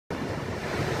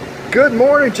Good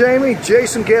morning, Jamie.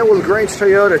 Jason Gale with LaGrange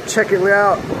Toyota. Check it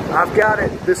out. I've got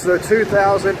it. This is a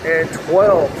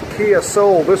 2012 Kia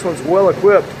Soul. This one's well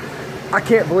equipped. I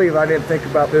can't believe I didn't think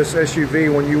about this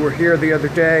SUV when you were here the other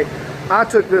day. I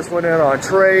took this one in on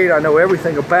trade. I know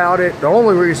everything about it. The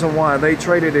only reason why they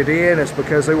traded it in is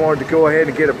because they wanted to go ahead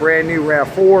and get a brand new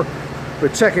RAV4.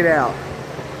 But check it out.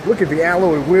 Look at the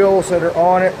alloy wheels that are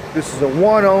on it. This is a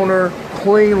one owner,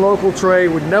 clean local trade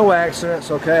with no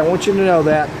accidents, okay? I want you to know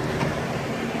that.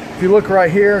 If you look right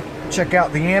here, check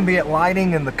out the ambient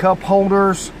lighting and the cup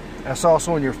holders. That's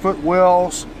also in your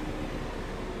footwells.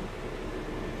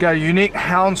 Got a unique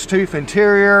houndstooth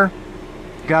interior.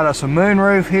 Got us a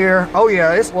moonroof here. Oh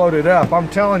yeah, it's loaded up, I'm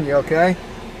telling you, okay?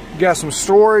 Got some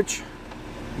storage.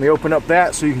 Let me open up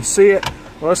that so you can see it.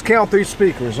 Well, let's count these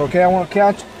speakers, okay? I want to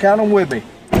count them with me.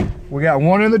 We got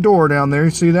one in the door down there.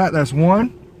 You see that? That's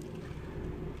 1,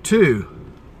 2,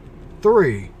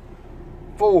 3,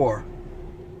 4,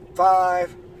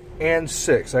 5, and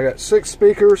 6. I got 6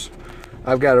 speakers.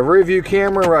 I've got a rear view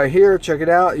camera right here. Check it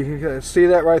out. You can see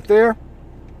that right there.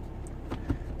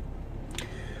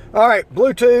 All right,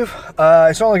 Bluetooth.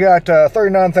 It's only got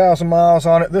 39,000 miles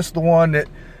on it. This is the one that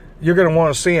you're going to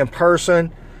want to see in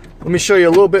person. Let me show you a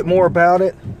little bit more about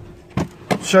it.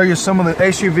 Show you some of the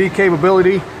SUV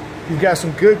capability. You've got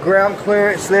some good ground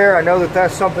clearance there. I know that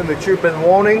that's something that you've been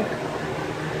wanting.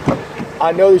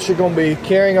 I know that you're going to be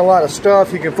carrying a lot of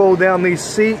stuff. You can fold down these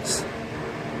seats.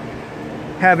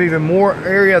 Have even more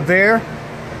area there.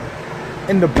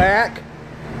 In the back,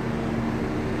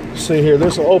 see here,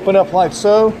 this will open up like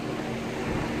so.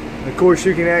 And of course,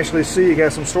 you can actually see you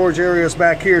got some storage areas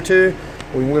back here too.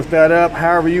 We can lift that up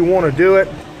however you want to do it.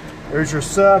 There's your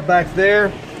sub back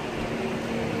there.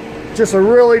 Just a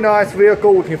really nice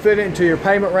vehicle. We can fit it into your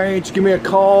payment range. Give me a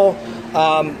call.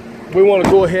 We want to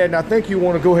go ahead, and I think you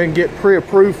want to go ahead and get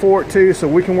pre-approved for it too, so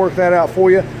we can work that out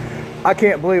for you. I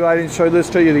can't believe I didn't show this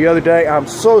to you the other day. I'm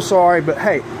so sorry, but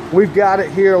hey, we've got it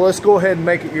here. Let's go ahead and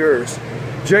make it yours.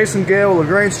 Jason Gale,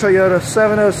 LaGrange Toyota,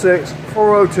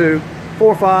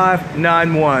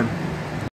 706-402-4591.